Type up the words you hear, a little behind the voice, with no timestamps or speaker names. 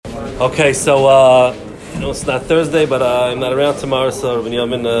Okay, so it's not Thursday, but I'm not around tomorrow, so Rabbi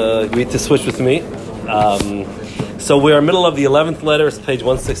Yamin agreed to switch with me. So we're in the middle of the 11th letter, it's page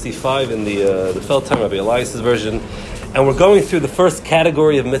 165 in the Feldheim, Rabbi Elias's version, and we're going through the first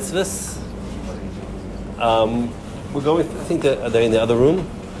category of mitzvahs. We're going, I think are they in the other room?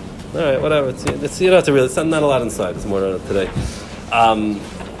 All right, whatever. It's you don't have to really. It's not a lot inside. It's more today. And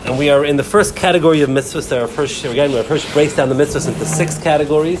we are in the first category of mitzvahs. There are Hirsch breaks down the mitzvahs into 6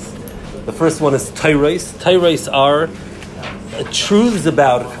 categories. The first one is Teiros. Teiros are truths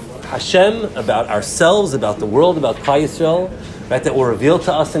about Hashem, about ourselves, about the world, about Klal Yisrael, right? That were revealed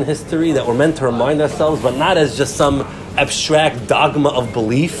to us in history, that we're meant to remind ourselves, but not as just some abstract dogma of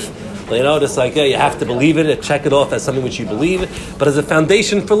belief. You know, just like, you have to believe it, check it off as something which you believe, but as a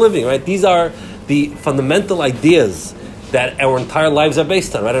foundation for living, right? These are the fundamental ideas that our entire lives are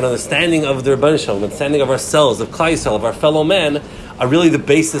based on, right? An understanding of the Rebbeinu Shalom, understanding of ourselves, of Klal Yisrael, of our fellow man, are really the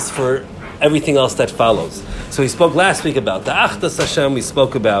basis for everything else that follows. So we spoke last week about the Achdas Hashem, we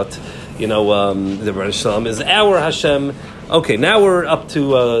spoke about, the Rebbeinu Shalom is our Hashem. Okay, now we're up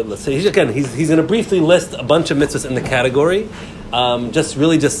to, let's say, he's going to briefly list a bunch of mitzvahs in the category. Just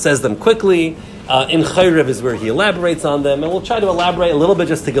says them quickly. In Chayrev is where he elaborates on them, and we'll try to elaborate a little bit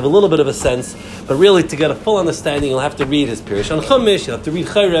just to give a little bit of a sense, but really to get a full understanding, you'll have to read his Pirush on Chumash, you'll have to read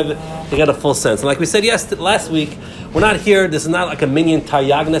Chayrev to get a full sense. And like we said last week, we're not here, this is not like a minyan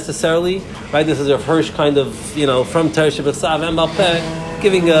taryag necessarily, right? This is a Hirsch kind of, from Teresh B'Sav and Balpeh,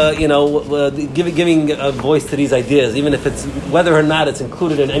 giving a voice to these ideas, even if it's, whether or not it's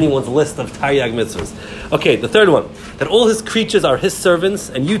included in anyone's list of taryag mitzvahs. Okay, the third one, that all his creatures are his servants,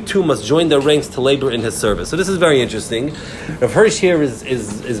 and you too must join their ranks to labor in his service. So this is very interesting. Rav Hirsch here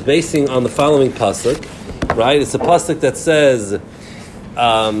is basing on the following pasuk, right? It's a pasuk that says,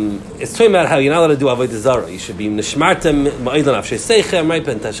 it's talking about how you're not allowed to do avodah zarah. You should be nishmartem ma'idan afshei seichem, right?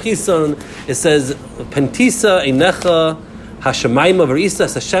 Pentashchison. It says pentisa einecha hashemayim v'risa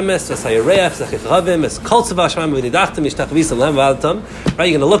hashemes v'sayareach zechitravim es kol tzva hashemayim v'nidachtem yishtachvisam lem v'altam. Right?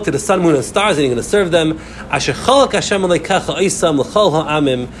 You're going to look to the sun, moon, and stars, and you're going to serve them. Asher chalak Hashem aleikacha oisam l'chol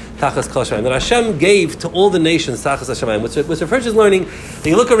ha'amim tachas kol hashemayim. That Hashem gave to all the nations tachas hashemayim. Which Rav Hirsch is learning.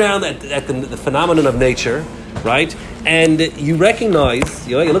 You look around at the phenomenon of nature, right? And you recognize,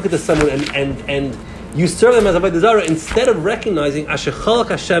 you look at the sun and you serve them as avodah zarah instead of recognizing Asher chalak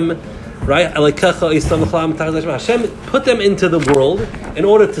Hashem, right? Hashem put them into the world in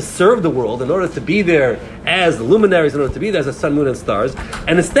order to serve the world, in order to be there as luminaries, in order to be there as the sun, moon, and stars.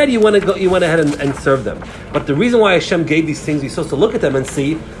 And instead, you went ahead and serve them. But the reason why Hashem gave these things, you're supposed to look at them and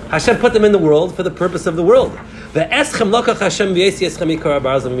see Hashem put them in the world for the purpose of the world. And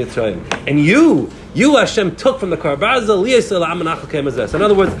you Hashem took from the Karbarza. So in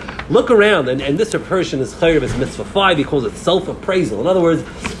other words, look around, and this Hirsch in his Chayrev is mitzvah 5. He calls it self-appraisal. In other words,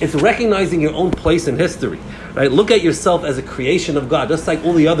 it's recognizing your own place in history. Right? Look at yourself as a creation of God, just like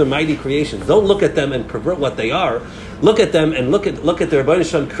all the other mighty creations. Don't look at them and pervert what they are. Look at them and look at the Rebbeinu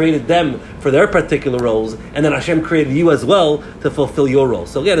Shalom created them for their particular roles, and then Hashem created you as well to fulfill your role.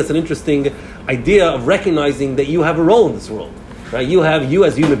 So again, it's an interesting idea of recognizing that you have a role in this world. Right? You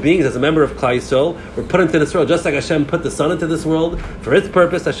as human beings, as a member of Klal Yisrael, were put into this world, just like Hashem put the sun into this world for its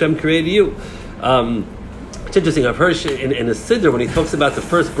purpose. Hashem created you. It's interesting. I've heard in a siddur when he talks about the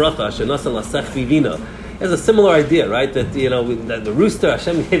first bracha, Shenasan Lasech Vivina. He has a similar idea, right? That that the rooster,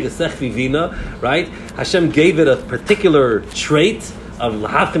 Hashem gave the Sech Vivina, right? Hashem gave it a particular trait of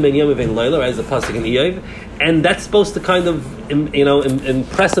L'havtem ben Yom ben Leila, right? As a pasuk in Eiv, and that's supposed to kind of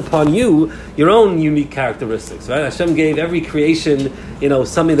impress upon you your own unique characteristics, right? Hashem gave every creation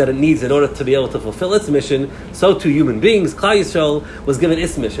something that it needs in order to be able to fulfill its mission. So too human beings, Klal Yisrael was given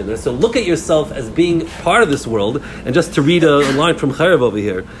its mission. And so look at yourself as being part of this world. And just to read a line from Chayrev over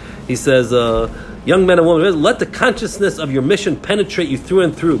here, he says, young men and women, let the consciousness of your mission penetrate you through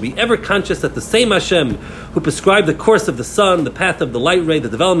and through. Be ever conscious that the same Hashem who prescribed the course of the sun, the path of the light ray, the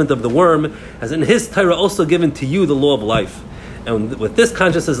development of the worm, has in his Torah also given to you the law of life. And with this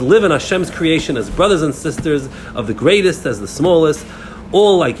consciousness, live in Hashem's creation as brothers and sisters of the greatest as the smallest,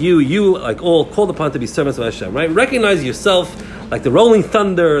 all like you like all, called upon to be servants of Hashem, right? Recognize yourself like the rolling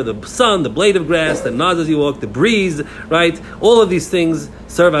thunder, the sun, the blade of grass that nods as you walk, the breeze, right? All of these things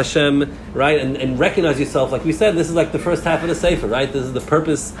serve Hashem, right? And recognize yourself, like we said, this is like the first half of the Sefer, right? This is the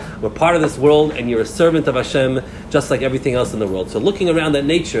purpose. We're part of this world, and you're a servant of Hashem, just like everything else in the world. So looking around at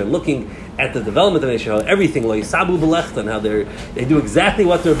nature and looking at the development of nature, how everything, like Sabu B'Lechtan, how they do exactly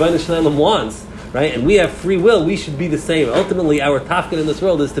what the Rebbeinu Shalom wants, right? And we have free will. We should be the same. Ultimately, our tafkid in this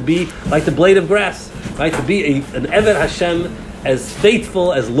world is to be like the blade of grass, right? To be an Eved Hashem, as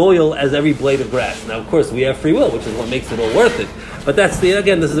faithful, as loyal as every blade of grass. Now, of course, we have free will, which is what makes it all worth it. But that's this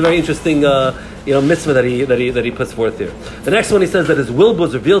is a very interesting, mitzvah that he puts forth here. The next one, he says that his will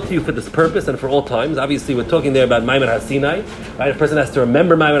was revealed to you for this purpose and for all times. Obviously, we're talking there about Maimon HaSinai, right? A person has to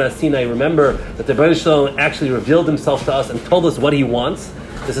remember Maimon HaSinai, remember that the Rebbeinu Shalom actually revealed himself to us and told us what he wants.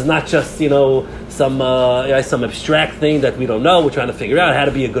 This is not just, some abstract thing that we don't know. We're trying to figure out how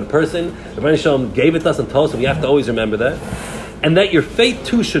to be a good person. The Rebbeinu Shalom gave it to us and told us, so we have to always remember that. And that your faith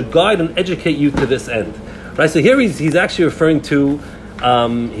too should guide and educate you to this end. Right, so here he's actually referring to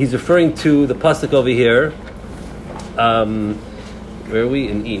the pasuk over here. Where are we?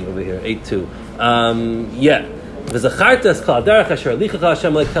 In E over here, 8:2. This is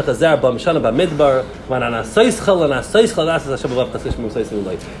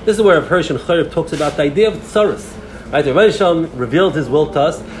where Hirsch and Chayrev talks about the idea of tzaros. Right, the Rebbeinu Shalom revealed his will to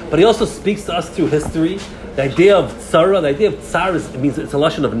us, but he also speaks to us through history. The idea of tzara, the idea of tsar it means it's a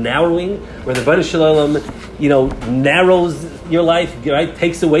lashon of narrowing, where the Rebbeinu Shalom, narrows your life, right?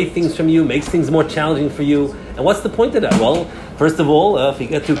 Takes away things from you, makes things more challenging for you. And what's the point of that? Well, first of all, if you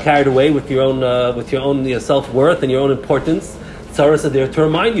get too carried away with your own self-worth and your own importance, tzaras are there to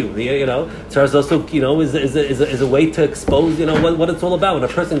remind you. Tzaras also, is a way to expose, what it's all about. When a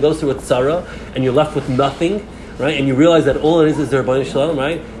person goes through a tzara and you're left with nothing, right, and you realize that all it is the Rebbeinu Shalom,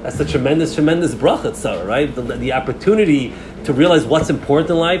 right? That's a tremendous, tremendous bracha tzara, right? The opportunity to realize what's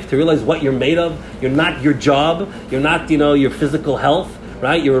important in life, to realize what you're made of. You're not your job. You're not, your physical health,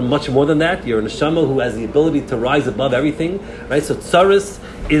 right? You're much more than that. You're a neshama who has the ability to rise above everything, right? So tzaras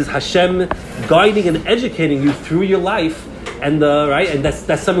is Hashem guiding and educating you through your life. And right, and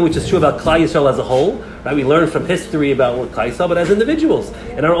that's something which is true about Klal Yisrael as a whole. Right, we learn from history about what Klal Yisrael, but as individuals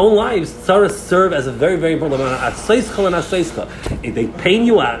in our own lives, tzaras serve as a very, very important. They pain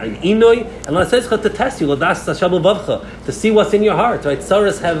you out, and to test you, to see what's in your heart. Right,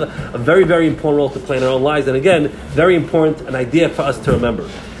 tzaras have a very, very important role to play in our own lives, and again, very important, an idea for us to remember.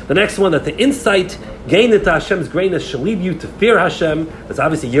 The next one, that the insight gained into Hashem's greatness shall lead you to fear Hashem. That's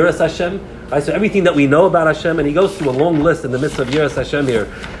obviously Yiras Hashem. Right, so everything that we know about Hashem, and he goes through a long list in the midst of Yiras Hashem here,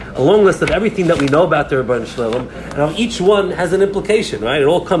 a long list of everything that we know about the Rebbeinu Shalom, and how each one has an implication, right? It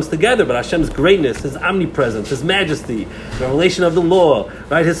all comes together, but Hashem's greatness, His omnipresence, His majesty, the revelation of the law,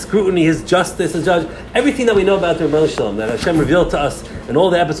 right? His scrutiny, His justice, His judge, everything that we know about the Rebbeinu Shalom, that Hashem revealed to us in all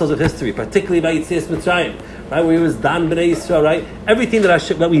the episodes of history, particularly about Yetzias Mitzrayim, right, where he was Dan B'nai Yisrael, right? Everything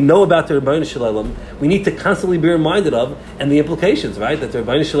that we know about the Rebbeinu Shalom, we need to constantly be reminded of, and the implications, right? That the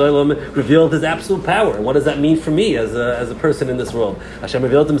Rebbeinu Shalom revealed His absolute power. And what does that mean for me as a person in this world? Hashem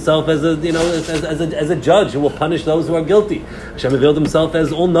revealed Himself as a judge who will punish those who are guilty. Hashem revealed Himself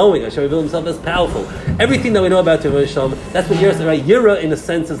as all-knowing. Hashem revealed Himself as powerful. Everything that we know about the Rebbeinu Shalom, that's what Yira, right? Yira, in a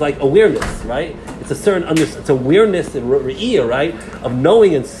sense, is like awareness, right? It's a certain it's awareness, right, of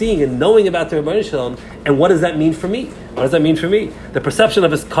knowing and seeing and knowing about the Rebbeinu Shalom. And what does that mean for me? What does that mean for me? The perception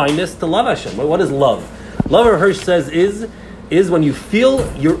of His kindness to love Hashem. What is love? Love, Hirsch says, is when you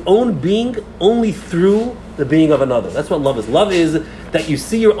feel your own being only through the being of another. That's what love is. Love is that you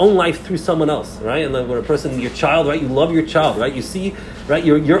see your own life through someone else, right? And when a person, your child, right, you love your child, right? You see, right,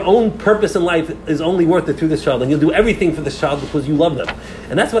 your own purpose in life is only worth it through this child, and you'll do everything for this child because you love them.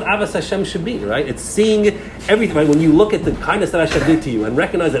 And that's what Avas Hashem should be, right? It's seeing everything, right? When you look at the kindness that Hashem did to you and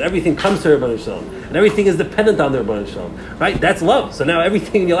recognize that everything comes to Rebbeinu Shalom, and everything is dependent on the Rebbeinu Shalom, right? That's love. So now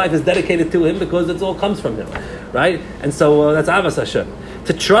everything in your life is dedicated to Him because it all comes from Him, right? And so that's Avas Hashem.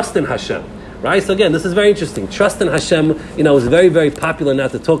 To trust in Hashem. Right? So again, this is very interesting. Trust in Hashem, is very, very popular now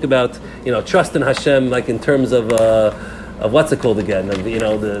to talk about, trust in Hashem, like in terms of what's it called again? Of,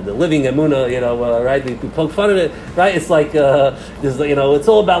 the living emunah, right? We poke fun at it, right? It's like, it's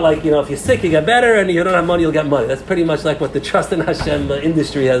all about like, if you're sick, you get better, and you don't have money, you'll get money. That's pretty much like what the trust in Hashem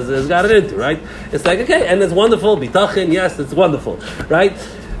industry has got it into, right? It's like, okay, and it's wonderful, bitachin, yes, it's wonderful, right?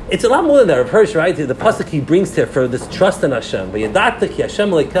 It's a lot more than that. Of Hirsch, right? The pasuk he brings here for this trust in Hashem. V'yadata ki Hashem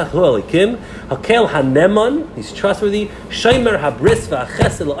leikach hu elikim hakel haneman. He's trustworthy. Sheimer habris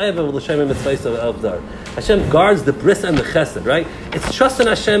v'achesed l'ayavav l'sheimer mitzvayis avdar. Hashem guards the bris and the chesed. Right? It's trust in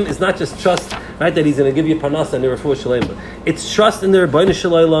Hashem is not just trust, right, that He's going to give you parnasa and refuah shalema. It's trust in the Rebbeinu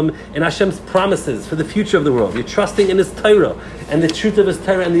Shalom and Hashem's promises for the future of the world. You're trusting in His Torah and the truth of His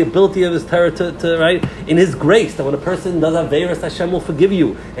Torah and the ability of His Torah to right, in His grace, that when a person does averos, Hashem will forgive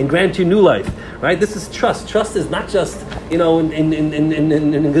you and grant you new life, right? This is trust. Trust is not just, in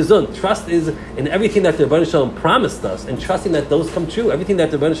gesund. Trust is in everything that the Rebbeinu Shalom promised us, and trusting that those come true. Everything that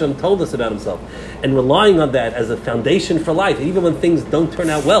the Rebbeinu Shalom told us about Himself, and relying on that as a foundation for life. Even when things don't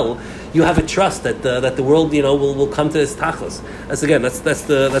turn out well, you have a trust that the world, will come to its tachlis.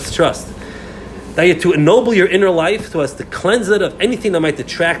 That's trust. that you're to ennoble your inner life, so as to cleanse it of anything that might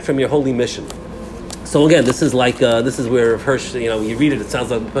detract from your holy mission. So again, this is where Hirsch, you read it, it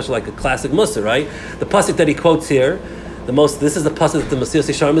sounds like a classic Mussar, right? The pasuk that he quotes here, this is the pasuk that the Mesilas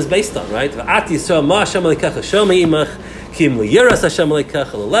Yesharim is based on, right? V'at Yisrael ma Hashem Elokecha shomei imach, ki im liyiras Hashem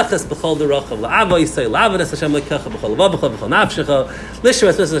Elokecha, leleches b'chol derachav, la'ava Yisrael, la'avadas Hashem Elokecha, b'chol levavecha, b'chol nafshecha,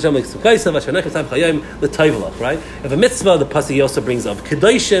 l'shmeres mitzvahs Hashem Elokecha, asher nechas tzam chayim, l'tayv lach, right? If a mitzvah, the pasuk also brings up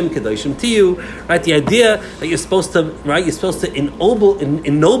kedoshim to you, right? The idea that you're supposed to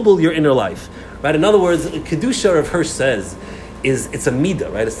ennoble your inner life, right? In other words, kedusha, of Hirsch says, it's a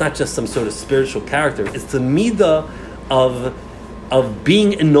midah, right? It's not just some sort of spiritual character. It's the midah of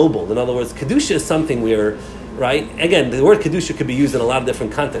being ennobled. In other words, kedusha is something where, right? Again, the word kedusha could be used in a lot of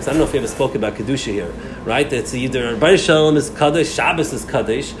different contexts. I don't know if you ever spoke about kedusha here, right? It's either Bar Shalom is kadosh, Shabbos is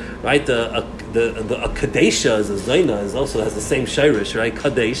kadosh, right? The kadesha is a zayna, is also has the same shirish, right?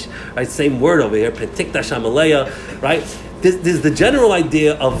 Kadesh, right? Same word over here. Petikta shamaleya, right? There's the general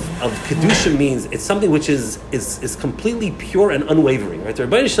idea of kedusha means it's something which is completely pure and unwavering, right? The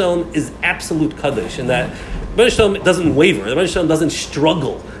Bar Shalom is absolute kadosh, in that Bar Shalom doesn't waver. The Bar Shalom doesn't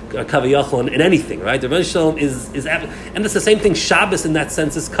struggle kaviyachon in anything, right? The Bar Shalom is and it's the same thing. Shabbos in that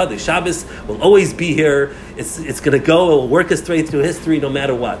sense is kaddish. Shabbos will always be here. It's going to go. It will work its way through history no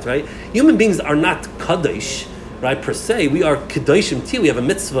matter what, right? Human beings are not kaddish, right, per se. We are kedoshim too. We have a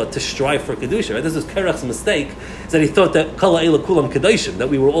mitzvah to strive for kedusha, right? This is Kerach's mistake, is that he thought that kala eila kulam kedoshim, that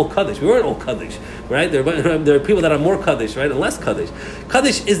we were all kaddish. We weren't all kaddish, right? There are people that are more kaddish, right, and less kaddish.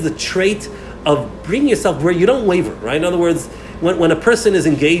 Kaddish is the trait of bringing yourself where you don't waver, right? In other words, when a person is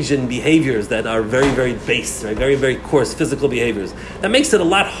engaged in behaviors that are very, very base, right, very, very coarse physical behaviors, that makes it a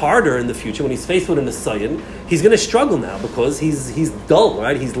lot harder in the future when he's faced with an Nisayan. He's going to struggle now because he's dull,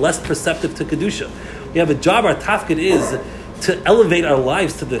 right? He's less perceptive to kedusha. We have a job. Our tafkid is to elevate our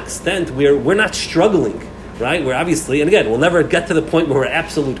lives to the extent where we're not struggling, right? We're obviously, and again, we'll never get to the point where we're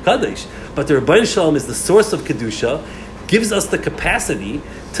absolute kaddish, but the Rebbeinu Shalom is the source of kedusha, gives us the capacity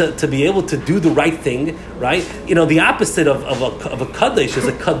to be able to do the right thing, right? The opposite of a kaddish is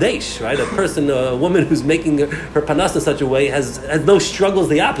a kadesh, right? A woman who's making her panas in such a way has no struggles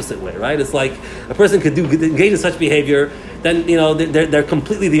the opposite way, right? It's like a person could engage in such behavior, then they're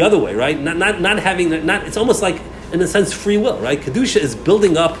completely the other way, right? Not having it's almost like, in a sense, free will, right? Kedusha is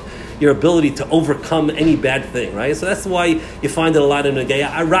building up your ability to overcome any bad thing, right? So that's why you find it a lot in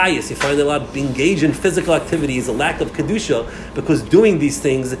Negaya Arayas. You find it a lot engaged in physical activities, a lack of Kedusha, because doing these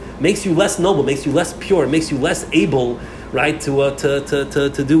things makes you less noble, makes you less pure, makes you less able, right,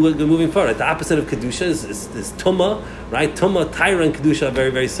 to do moving forward. The opposite of Kedusha is Tumah, right? Tumah, Taira, and Kedusha are very,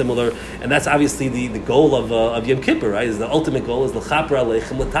 very similar, and that's obviously the goal of Yom Kippur, right? Is the ultimate goal is l'chaper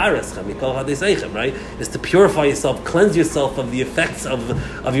aleichem l'tareschem mikol hadeseichem, right? Is to purify yourself, cleanse yourself of the effects of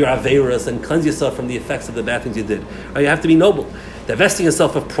your averas, and cleanse yourself from the effects of the bad things you did. Right? You have to be noble. Divesting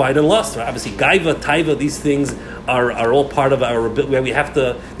yourself of pride and lust, right? Obviously, gaiva, taiva, these things are all part of our, where we have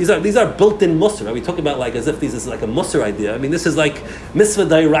to. These are built-in mussar. Right? We talk about like as if this is like a mussar idea. I mean, this is like mitzvah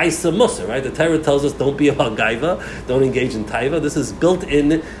dairaisa mussar, right? The Torah tells us don't be about gaiva, don't engage in taiva. This is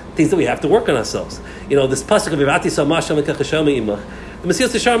built-in things that we have to work on ourselves. This pasuk of Ivati Samasham Kachashami Imach. The Mesilas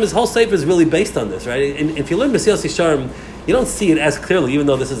Yesharim, whole sefer is really based on this, right? And if you learn Mesilas Yesharim, you don't see it as clearly, even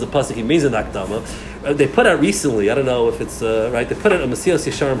though this is a pasuk he means in Akdama. They put out recently, I don't know if it's right. They put out a Mesilas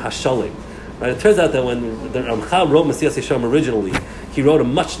Yesharim Hashalim. Right? It turns out that when the Ramchal wrote Mesilas Yesharim originally, he wrote a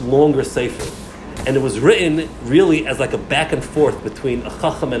much longer sefer, and it was written really as like a back and forth between a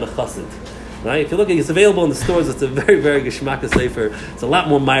chacham and a chassid. Right? If you look at it, it's available in the stores. It's a very, very geshmaka sefer. It's a lot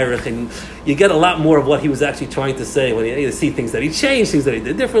more myrich, and you get a lot more of what he was actually trying to say when you see things that he changed, things that he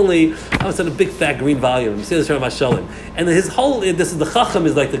did differently. I was in a big fat green volume. You see this from Hashalim, and this is the chacham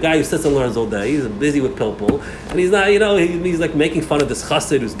is like the guy who sits and learns all day. He's busy with pilpul, and he's not, he's like making fun of this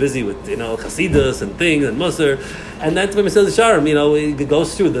chassid who's busy with chasidus and things and musar. And that's when Mesilas Yesharim, he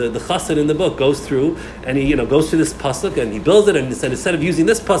goes through the chassid in the book goes through, and he goes through this pasuk and he builds it, and instead of using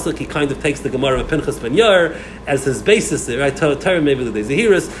this pasuk, he kind of takes the Gemara of Pinchas ben Yair as his basis, right? Torah maybe the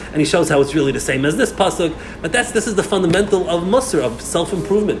Zehiris, and he shows how it's really the same as this pasuk. But this is the fundamental of musar, of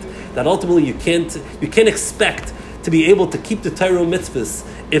self-improvement, that ultimately you can't expect to be able to keep the Torah mitzvahs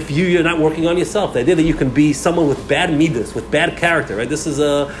if you're not working on yourself. The idea that you can be someone with bad midas, with bad character, right? This is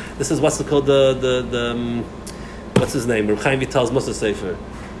what's called the what's his name? Reb Chaim Vital's Mussar Sefer.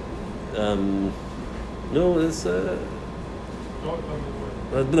 No, it's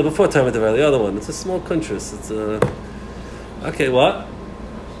before time of the other one. It's a small country. It's okay. What?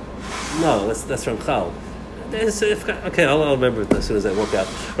 No, that's from Chal. Okay, I'll remember it as soon as I work out.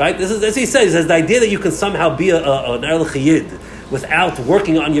 Right? This is, as he says, the idea that you can somehow be an Erlich Yid without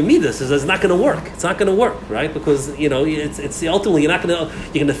working on your midas, it's not going to work. It's not going to work, right? Because it's ultimately you're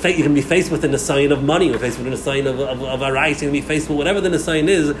going to be faced with an assignment of money, you're faced with an assignment of a rice, you're going to be faced with whatever the assignment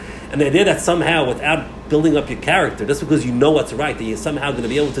is, and the idea that somehow without building up your character, just because you know what's right, that you're somehow going to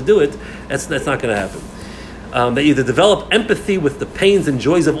be able to do it, that's not going to happen. That you develop empathy with the pains and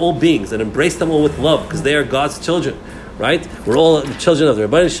joys of all beings and embrace them all with love because they are God's children. Right? We're all the children of the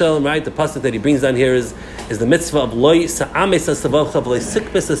Rebbeinu Shalom, right? The pasuk that he brings down here is the mitzvah of loy sa'ames as-savavcha v'loy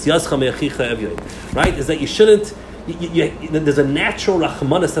sikbes as-yazcha me'achicha evyoy. Right? Is that you shouldn't, there's a natural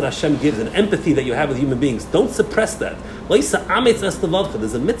rachmanis that Hashem gives, an empathy that you have with human beings. Don't suppress that. Loy sa'ames as-savavcha.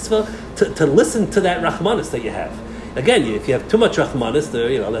 There's a mitzvah to listen to that rachmanis that you have. Again, if you have too much rachmanis,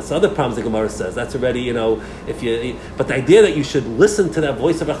 that's the other problems the Gemara says. That's already, but the idea that you should listen to that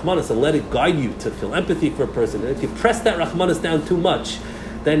voice of rachmanis and let it guide you to feel empathy for a person. If you press that rachmanis down too much,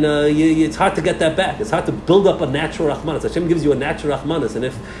 then it's hard to get that back. It's hard to build up a natural rachmanis. Hashem gives you a natural rachmanis, and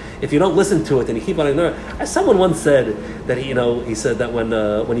if you don't listen to it and you keep on ignoring it, as someone once said that he said that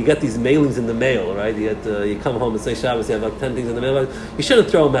when you get these mailings in the mail, right? You come home and say Shabbos, you have like 10 things in the mail, you shouldn't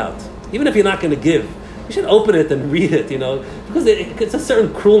throw them out, even if you're not going to give. You should open it and read it, because it's a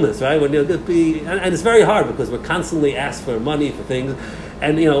certain cruelness, right? When and it's very hard because we're constantly asked for money for things,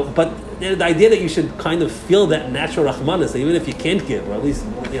 and but the idea that you should kind of feel that natural rachmanis, even if you can't give, or at least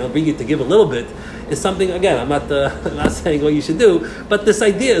bring you to give a little bit, is something. Again, I'm not saying what you should do, but this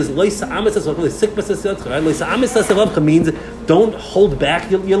idea is means don't hold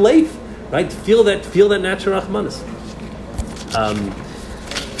back your life, right? Feel that natural rachmanis.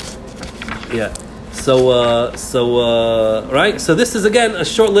 Yeah. Right. So this is again a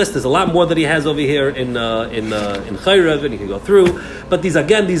short list. There's a lot more that he has over here in Chayrev, and you can go through. But these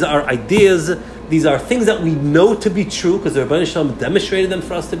are ideas. These are things that we know to be true because the Rebbeinu Shalom demonstrated them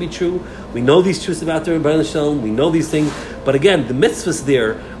for us to be true. We know these truths about the Rebbeinu Shalom. We know these things. But again, the mitzvahs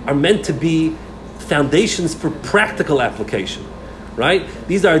there are meant to be foundations for practical application. Right.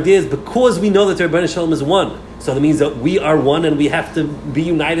 These are ideas because we know that the Rebbeinu Shalom is one. So that means that we are one and we have to be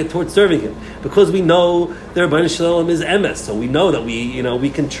united towards serving Him. Because we know the Rebbeinu Shalom is emes, so we know that we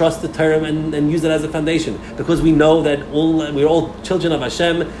can trust the Torah and use it as a foundation. Because we know that we're all children of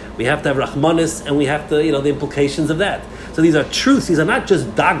Hashem, we have to have rachmanis, and we have to, the implications of that. So these are truths, these are not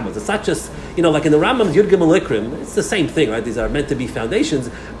just dogmas, it's not just, like in the Rambam's Yud Gimel Ikrim, it's the same thing, right? These are meant to be foundations,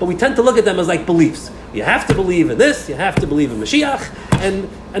 but we tend to look at them as like beliefs. You have to believe in this, you have to believe in Mashiach, and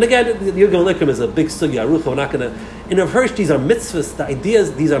again, the Yud Gimel Ikrim is a big sugya, arucha, we're not going to, in Rav Hirsch, these are mitzvahs, the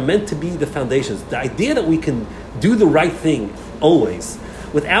ideas, these are meant to be the foundations. The idea that we can do the right thing always,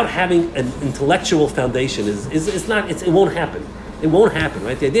 without having an intellectual foundation is not, it won't happen. It won't happen,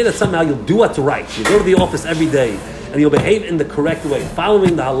 right? The idea that somehow you'll do what's right, you go to the office every day, and you'll behave in the correct way,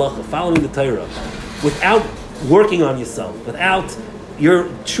 following the halacha, following the Torah, without working on yourself, without your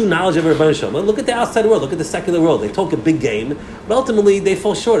true knowledge of Rebbeinu Shalom. Look at the outside world, look at the secular world. They talk a big game, but ultimately they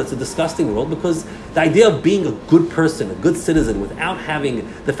fall short. It's a disgusting world because the idea of being a good person, a good citizen, without having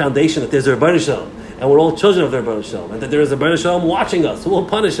the foundation that there's a Rebbeinu Shalom, and we're all children of the Rebbeinu Shalom, and that there is a Rebbeinu Shalom watching us, who will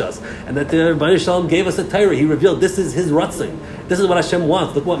punish us, and that the Rebbeinu Shalom gave us a Torah. He revealed this is His Ratzon. This is what Hashem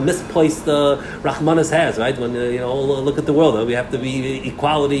wants. Look what misplaced Rachmanis has, right? When look at the world. We have to be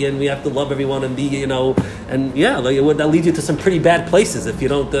equality, and we have to love everyone, and be and yeah, that leads you to some pretty bad places if you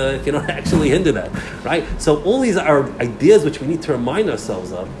don't actually hinder that, right? So all these are ideas which we need to remind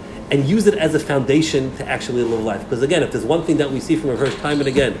ourselves of, and use it as a foundation to actually live life. Because again, if there's one thing that we see from Rav Hirsch time and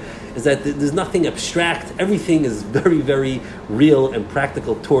again, is that there's nothing abstract. Everything is very, very real and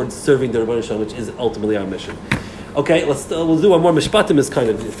practical towards serving the Rebbeinu Shalom, which is ultimately our mission. Okay, we'll do one more. Mishpatim is kind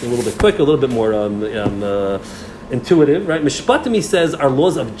of a little bit quicker, a little bit more intuitive, right? Mishpatim, he says, are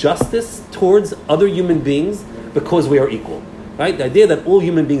laws of justice towards other human beings because we are equal. Right? The idea that all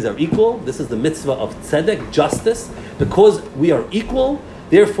human beings are equal, this is the mitzvah of tzedek, justice, because we are equal.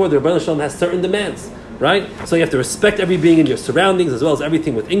 Therefore, the Rebbeinu Shalom has certain demands, right? So you have to respect every being in your surroundings as well as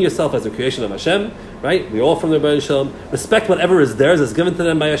everything within yourself as a creation of Hashem, right? We're all from the Rebbeinu Shalom. Respect whatever is theirs, is given to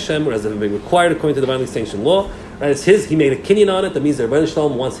them by Hashem, or has been required according to the divinely sanctioned law. Right? It's His. He made a kinyan on it. That means the Rebbeinu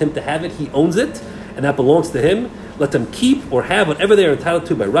Shalom wants Him to have it. He owns it, and that belongs to Him. Let them keep or have whatever they are entitled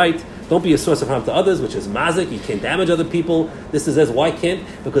to by right. Don't be a source of harm to others, which is mazik. You can't damage other people. This is as why can't?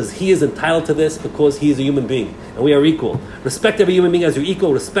 Because he is entitled to this because he is a human being. And we are equal. Respect every human being as you're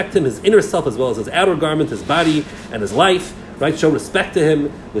equal. Respect him, his inner self as well as his outer garment, his body, and his life. Right? Show respect to him,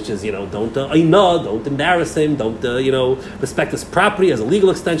 which is, don't embarrass him. Don't, respect his property as a legal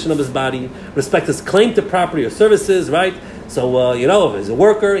extension of his body. Respect his claim to property or services, right? So, if he's a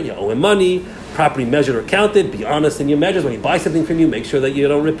worker, you owe him money. property measured or counted. Be honest in your measures. When you buy something from you, make sure that you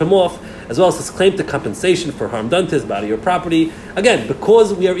don't rip him off, as well as his claim to compensation for harm done to his body or property. Again,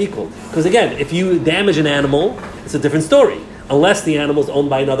 because we are equal. Because again, if you damage an animal, it's a different story. Unless the animal is owned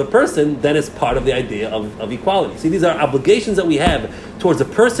by another person, then it's part of the idea of equality. See, these are obligations that we have towards a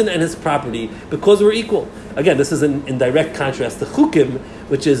person and his property because we're equal. Again, this is in direct contrast to chukim,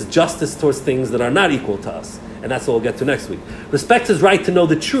 which is justice towards things that are not equal to us. And that's what we'll get to next week. Respect his right to know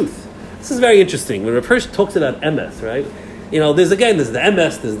the truth. This is very interesting. When Hirsch talks about emes, right? There's the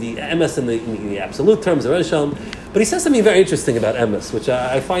emes in the absolute terms, but he says something very interesting about emes, which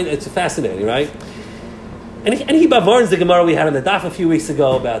I find it's fascinating, right? And he bavarns the Gemara we had on the daf a few weeks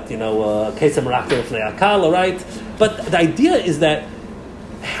ago about, Kesem Rakter Fnei Akal, right? But the idea is that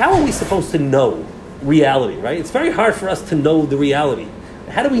how are we supposed to know reality, right? It's very hard for us to know the reality.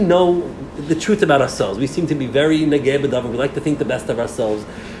 How do we know the truth about ourselves? We seem to be very negeh b'davar. We like to think the best of ourselves.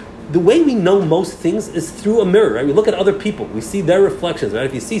 The way we know most things is through a mirror, right? We look at other people. We see their reflections, right?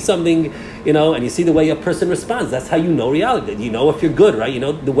 If you see something, and you see the way a person responds, that's how you know reality. You know if you're good, right?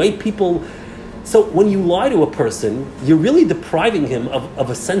 The way people... So when you lie to a person, you're really depriving him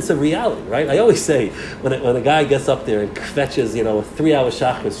of a sense of reality, right? I always say, when a guy gets up there and fetches, a 3-hour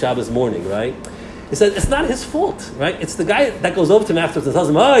shachris, Shabbos morning, right? He says, it's not his fault, right? It's the guy that goes over to him afterwards and tells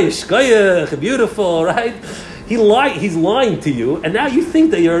him, oh, you're shkoyach, beautiful, right? He's lying to you, and now you think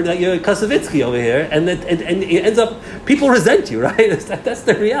that you're Kasavitsky over here, and it ends up, people resent you, right? That's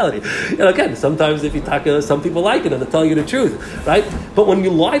the reality. Again, sometimes if you talk, some people like it and they're telling you the truth, right? But when you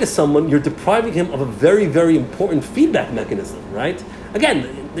lie to someone, you're depriving him of a very, very important feedback mechanism, right?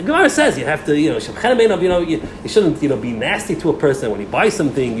 Again, the Gemara says you have to, you shouldn't, be nasty to a person. When he buys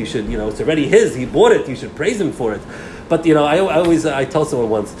something, you should, it's already his, he bought it, you should praise him for it. But I told someone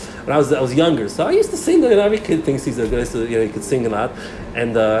once when I was younger. So I used to sing. Every kid thinks he's a good. He could sing a lot.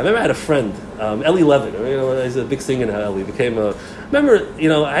 And I remember I had a friend, Eli Levin. He's a big singer now. Eli became a. Remember,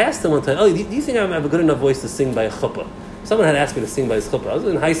 I asked him one time, Eli, do you think I have a good enough voice to sing by a chuppah? Someone had asked me to sing by his chuppah. I was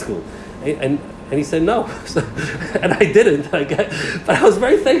in high school, and he said no, and I didn't. But I was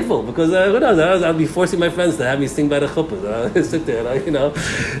very thankful because who knows? I'd be forcing my friends to have me sing by the chuppah. I sit there,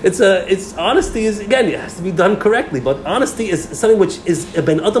 it's honesty is again it has to be done correctly. But honesty is something which is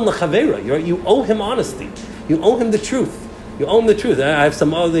ben adam l'chavera. You owe him honesty. You owe him the truth. You owe him the truth. I have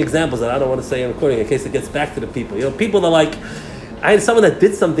some other examples that I don't want to say in recording in case it gets back to the people. People that like. I had someone that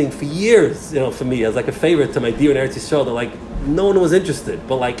did something for years, for me as like a favor to my dear in Eretz Yisrael. That like no one was interested,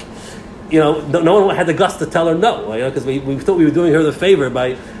 but like. No one had the guts to tell her no, because we thought we were doing her the favor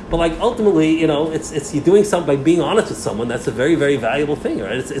but like ultimately, it's you're doing something by being honest with someone. That's a very, very valuable thing,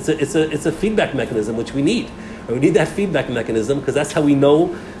 right? It's a feedback mechanism which we need. We need that feedback mechanism because that's how we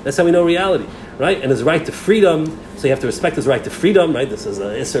know reality, right? And his right to freedom. So you have to respect his right to freedom, right? This is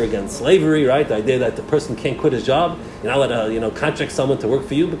an issur against slavery, right? The idea that the person can't quit his job. You're not allowed to contract someone to work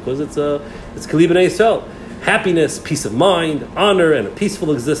for you because it's Kli B'nai Yisrael. Happiness, peace of mind, honor, and a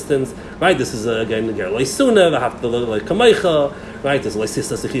peaceful existence, right? This is again right? There's these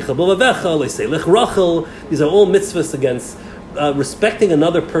are all mitzvahs against respecting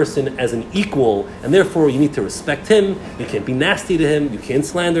another person as an equal, and therefore you need to respect him. You can't be nasty to him. You can't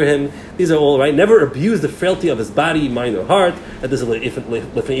slander him. These are all right. Never abuse the frailty of his body, mind, or heart. That this is right.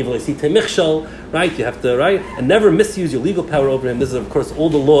 You have to and never misuse your legal power over him. This is of course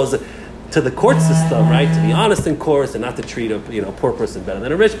all the laws to the court system, right? To be honest in court and not to treat a poor person better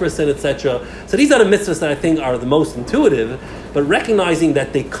than a rich person, etc. So these are the mitzvahs that I think are the most intuitive, but recognizing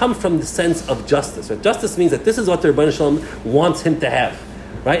that they come from the sense of justice. Right? Justice means that this is what the Rebbeinu Shalom wants him to have,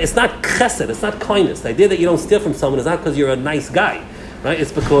 right? It's not chesed, it's not kindness. The idea that you don't steal from someone is not because you're a nice guy, right?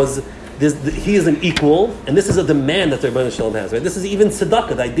 It's because he is an equal, and this is a demand that the Rebbeinu Shalom has. Right? This is even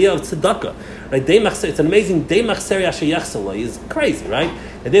tzedakah, the idea of tzedakah. Right? It's an amazing day machseri asher yachsel is crazy, right?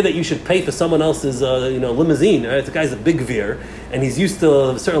 The idea that you should pay for someone else's limousine. Right? The guy's a big veer, and he's used to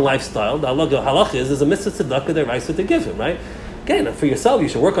a certain lifestyle. The halach is a mitzvah tzedakah that rights to give him, right? Again, for yourself, you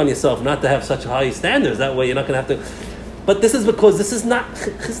should work on yourself not to have such high standards. That way, you're not going to have to. But this is because it's not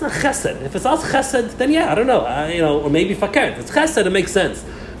chesed. If it's all chesed, then yeah, I don't know, or maybe fakir. If it's chesed, it makes sense.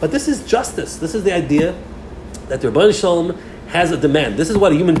 But this is justice. This is the idea that the Rebbeinu Shalom has a demand. This is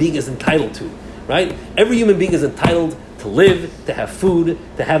what a human being is entitled to, right? Every human being is entitled to live, to have food,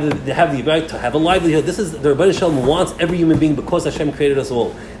 to have the right to have a livelihood. This is the Rebbeinu Shalom wants every human being because Hashem created us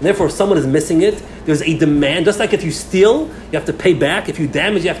all. And therefore, if someone is missing it, there's a demand. Just like if you steal, you have to pay back. If you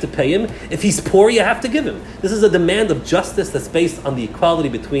damage, you have to pay him. If he's poor, you have to give him. This is a demand of justice that's based on the equality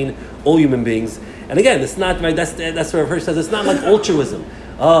between all human beings. And again, it's not right. That's what Hirsch says. It's not like altruism.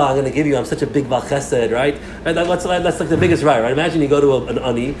 oh, I'm going to give you, I'm such a big Baal Chesed, right? And that's like the biggest right? Imagine you go to an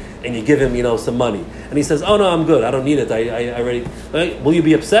ani and you give him, some money. And he says, oh no, I'm good, I don't need it, I already, right? Will you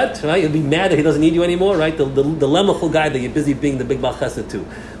be upset, right? You'll be mad that he doesn't need you anymore, right? The lemachul guy that you're busy being the big Baal Chesed to.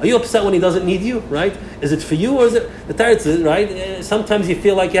 Are you upset when he doesn't need you, right? Is it for you or is it, the Teretz is, right? Sometimes you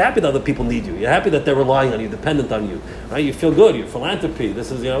feel like you're happy that other people need you. You're happy that they're relying on you, dependent on you, right? You feel good, your philanthropy, this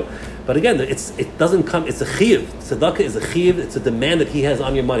is, But again, it doesn't come, it's a chiyuv. Tzedakah is a chiyuv, it's a demand that he has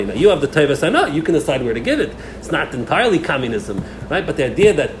on your money. Now, you have the teves hanah, you can decide where to give it. It's not entirely communism, right? But the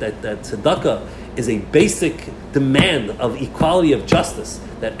idea that tzedakah is a basic demand of equality of justice,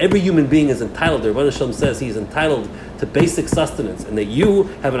 that every human being is entitled, the Rebbeinu Shalom says he is entitled to basic sustenance, and that you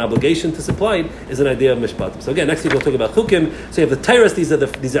have an obligation to supply it, is an idea of mishpatim. So again, next week we'll talk about chukim. So you have the Torahs,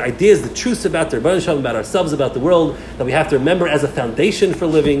 these are ideas, the truths about the Rebbeinu Shalom, about ourselves, about the world, that we have to remember as a foundation for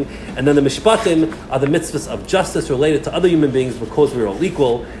living, and then the mishpatim are the mitzvahs of justice related to other human beings because we're all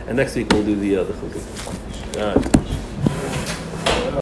equal, and next week we'll do the chukim. All right.